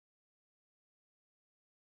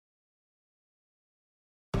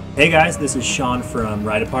Hey guys, this is Sean from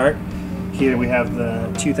Ride Apart. Here we have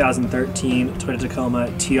the 2013 Toyota Tacoma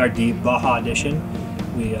TRD Baja Edition.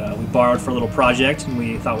 We borrowed for a little project, and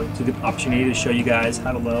we thought it was a good opportunity to show you guys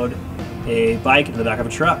how to load a bike into the back of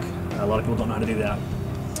a truck. A lot of people don't know how to do that.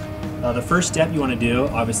 The first step you want to do,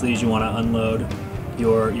 obviously, is you want to unload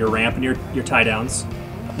your ramp and your tie downs.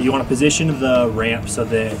 You want to position the ramp so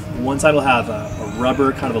that one side will have a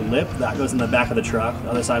rubber kind of a lip that goes in the back of the truck. The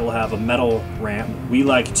other side will have a metal ramp. We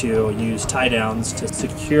like to use tie downs to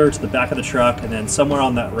secure to the back of the truck, and then somewhere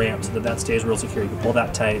on that ramp so that stays real secure. You can pull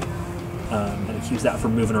that tight, and it keeps that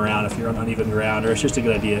from moving around if you're on uneven ground, or it's just a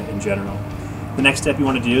good idea in general. The next step you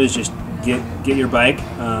want to do is just get your bike.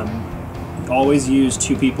 Always use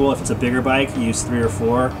 2 people. If it's a bigger bike, use 3 or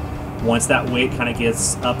 4. Once that weight kind of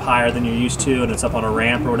gets up higher than you're used to and it's up on a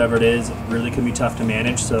ramp or whatever it is, it really can be tough to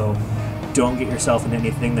manage, so don't get yourself into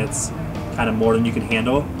anything that's kind of more than you can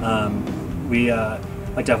handle. We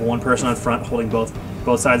like to have one person on front holding both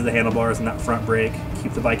sides of the handlebars and that front brake,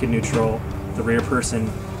 keep the bike in neutral, the rear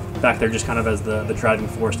person back there just kind of as the driving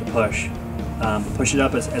force to push. Push it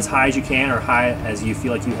up as high as you can, or high as you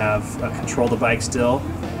feel like you have control of the bike still,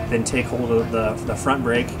 then take hold of the front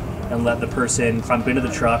brake and let the person climb into the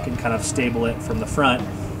truck and kind of stable it from the front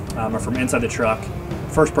or from inside the truck.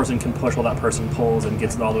 First person can push while that person pulls and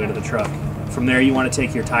gets it all the way to the truck. From there, you want to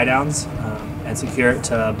take your tie downs and secure it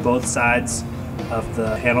to both sides of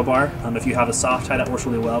the handlebar. If you have a soft tie, that works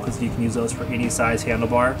really well because you can use those for any size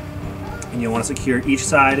handlebar. And you want to secure each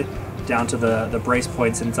side down to the brace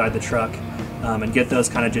points inside the truck and get those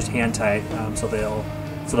kind of just hand tight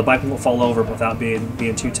so the bike won't fall over without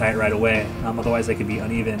being too tight right away. Otherwise, they could be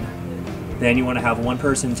uneven. Then you want to have one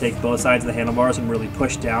person take both sides of the handlebars and really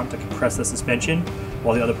push down to compress the suspension,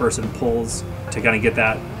 while the other person pulls to kind of get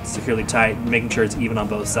that securely tight, making sure it's even on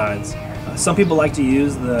both sides. Some people like to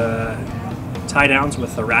use the tie downs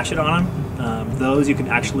with the ratchet on them. Those you can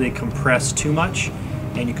actually compress too much,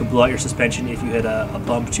 and you can blow out your suspension if you hit a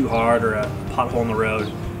bump too hard or a pothole in the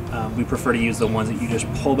road. We prefer to use the ones that you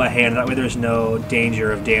just pull by hand. That way there's no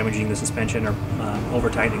danger of damaging the suspension or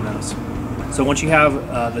over-tightening those. So once you have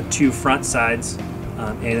the 2 front sides,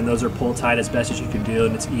 and those are pulled tight as best as you can do,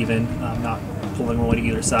 and it's even, not pulling one way to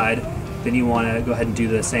either side, then you want to go ahead and do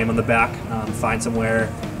the same on the back. Find somewhere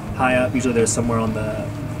high up. Usually there's somewhere on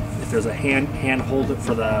if there's a hand hold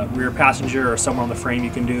for the rear passenger, or somewhere on the frame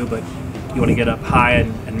you can do, but you want to get up high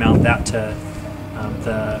and mount that to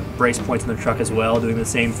the brace points in the truck as well, doing the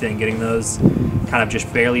same thing, getting those kind of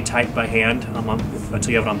just barely tight by hand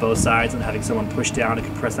until you have it on both sides, and having someone push down to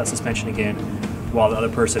compress that suspension again while the other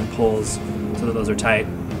person pulls so that those are tight.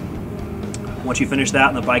 Once you finish that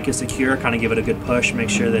and the bike is secure, kind of give it a good push, make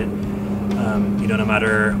sure that no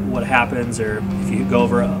matter what happens, or if you go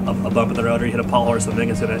over a bump in the road or you hit a pothole or something,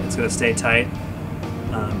 it's gonna stay tight.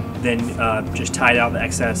 Then just tie down the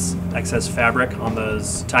excess fabric on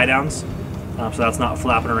those tie downs, so that's not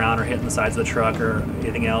flapping around or hitting the sides of the truck or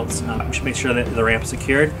anything else. Just make sure that the ramp is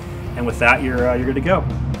secured, and with that, you're good to go.